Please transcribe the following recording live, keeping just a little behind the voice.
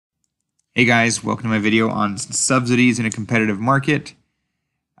Hey guys, welcome to my video on subsidies in a competitive market.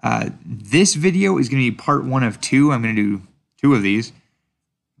 This video is going to be part one of two. I'm going to do two of these.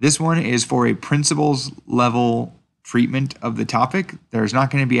 This one is for a principles level treatment of the topic. There's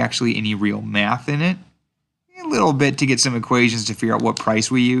not going to be actually any real math in it. A little bit to get some equations to figure out what price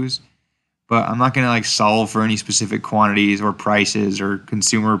we use, but I'm not going to solve for any specific quantities or prices or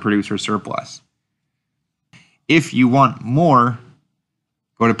consumer producer surplus. If you want more,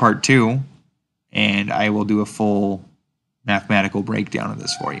 go to part two, and I will do a full mathematical breakdown of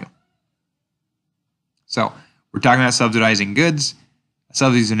this for you. So, we're talking about subsidizing goods.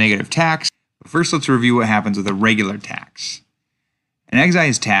 Subsidy is a negative tax. But first, let's review what happens with a regular tax. An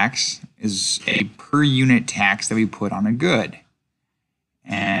excise tax is a per unit tax that we put on a good.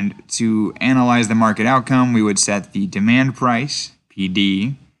 And to analyze the market outcome, we would set the demand price,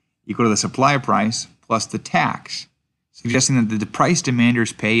 PD, equal to the supply price plus the tax, suggesting that the price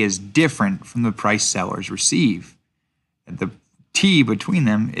demanders pay is different from the price sellers receive. And the T between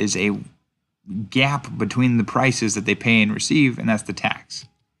them is a gap between the prices that they pay and receive, and that's the tax.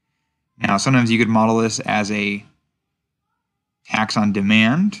 Now, sometimes you could model this as a tax on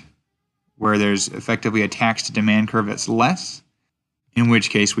demand, where there's effectively a tax to demand curve that's less, in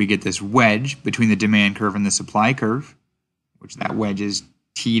which case we get this wedge between the demand curve and the supply curve, which that wedge is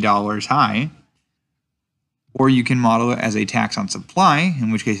T dollars high. Or you can model it as a tax on supply,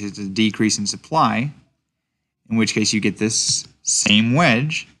 in which case it's a decrease in supply, in which case you get this same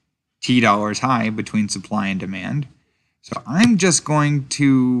wedge, T dollars high, between supply and demand. So I'm just going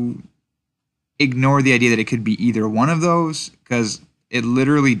to ignore the idea that it could be either one of those, because it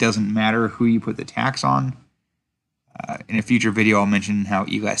literally doesn't matter who you put the tax on. In a future video, I'll mention how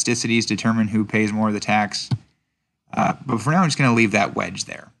elasticities determine who pays more of the tax. But for now, I'm just going to leave that wedge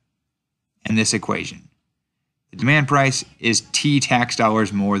there in this equation. The demand price is T tax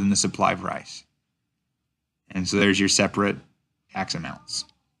dollars more than the supply price. And so there's your separate tax amounts.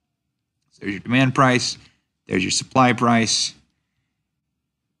 So there's your demand price, there's your supply price.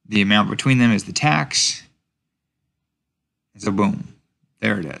 The amount between them is the tax. And so boom,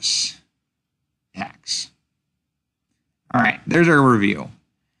 there it is. Tax. All right, there's our review.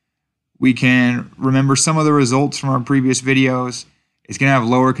 We can remember some of the results from our previous videos. It's going to have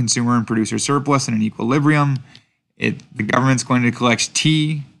lower consumer and producer surplus in an equilibrium. The government's going to collect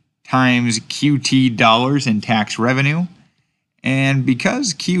T times QT dollars in tax revenue. And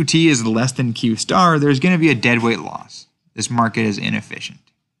because QT is less than Q star, there's going to be a deadweight loss. This market is inefficient.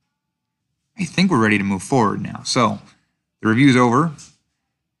 I think we're ready to move forward now. So the review's over.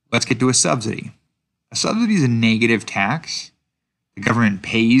 Let's get to a subsidy. A subsidy is a negative tax. The government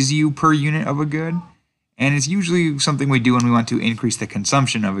pays you per unit of a good, and it's usually something we do when we want to increase the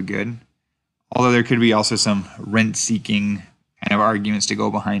consumption of a good. Although there could be also some rent-seeking kind of arguments to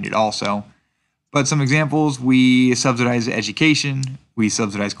go behind it also. But some examples, we subsidize education, we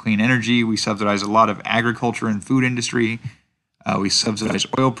subsidize clean energy, we subsidize a lot of agriculture and food industry, we subsidize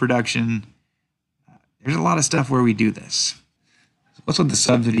oil production. There's a lot of stuff where we do this. So what's with the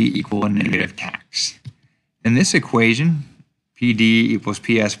subsidy equal a negative tax? In this equation, PD equals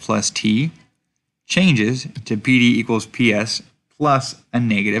PS plus T changes to PD equals PS plus a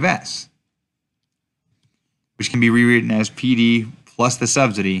negative S, which can be rewritten as PD plus the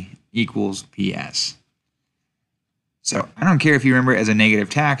subsidy equals PS. So I don't care if you remember it as a negative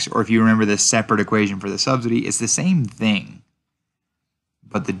tax or if you remember this separate equation for the subsidy, it's the same thing.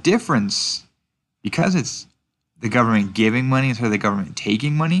 But the difference, because it's the government giving money instead of the government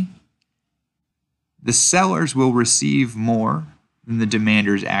taking money, the sellers will receive more than the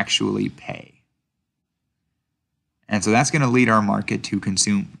demanders actually pay. And so that's going to lead our market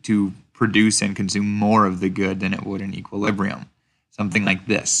to produce and consume more of the good than it would in equilibrium. Something like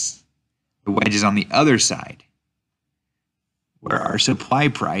this. The wedge is on the other side, where our supply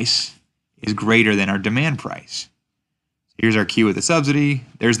price is greater than our demand price. Here's our Q with the subsidy.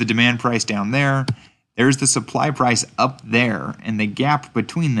 There's the demand price down there. There's the supply price up there, and the gap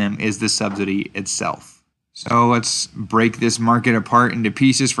between them is the subsidy itself. So let's break this market apart into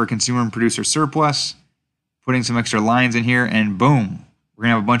pieces for consumer and producer surplus, putting some extra lines in here, and boom, we're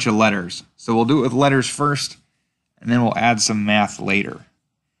going to have a bunch of letters. So we'll do it with letters first, and then we'll add some math later.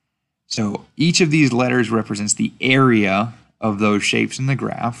 So each of these letters represents the area of those shapes in the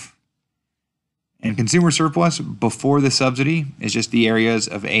graph. And consumer surplus before the subsidy is just the areas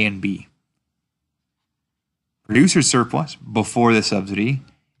of A and B. Producer surplus before the subsidy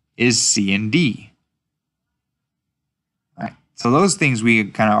is C and D. All right, so those things we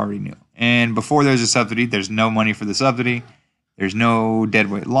kind of already knew. And before there's a subsidy, there's no money for the subsidy. There's no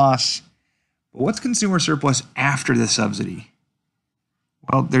deadweight loss. But what's consumer surplus after the subsidy?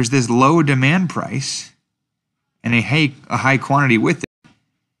 Well, there's this low demand price and a high quantity with it.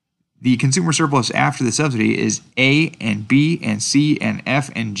 The consumer surplus after the subsidy is A and B and C and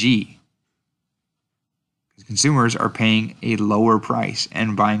F and G. Because consumers are paying a lower price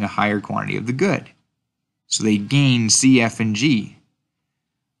and buying a higher quantity of the good. So they gain C, F, and G.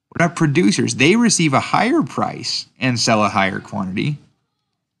 What about producers? They receive a higher price and sell a higher quantity.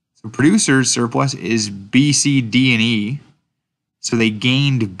 So producers' surplus is B, C, D, and E. So they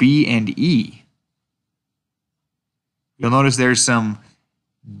gained B and E. You'll notice there's some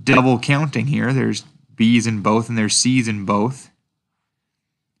double counting here. There's B's in both and there's C's in both.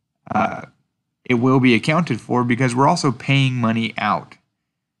 It will be accounted for because we're also paying money out.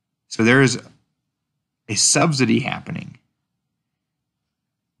 So there's a subsidy happening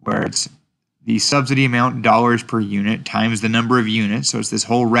where it's the subsidy amount dollars per unit times the number of units. So it's this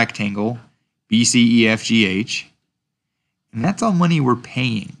whole rectangle, B, C, E, F, G, H. And that's all money we're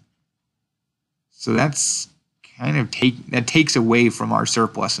paying. So that's that takes away from our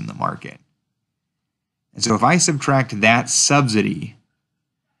surplus in the market. And so if I subtract that subsidy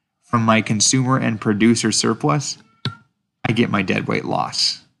from my consumer and producer surplus, I get my deadweight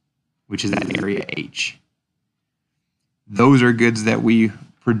loss, which is that area H. Those are goods that we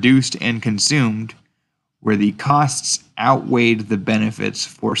produced and consumed where the costs outweighed the benefits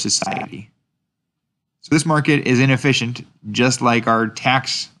for society. So this market is inefficient, just like our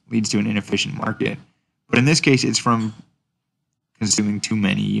tax leads to an inefficient market. But in this case, it's from consuming too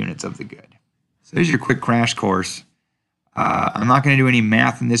many units of the good. So there's your quick crash course. I'm not going to do any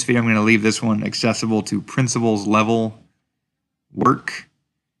math in this video. I'm going to leave this one accessible to principles level work.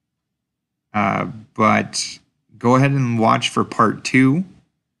 But go ahead and watch for part 2,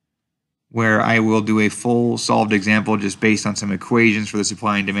 where I will do a full solved example just based on some equations for the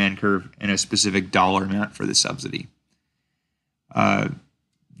supply and demand curve and a specific dollar amount for the subsidy.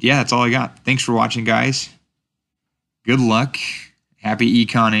 Yeah, that's all I got. Thanks for watching, guys. Good luck. Happy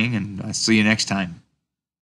econing, and I'll see you next time.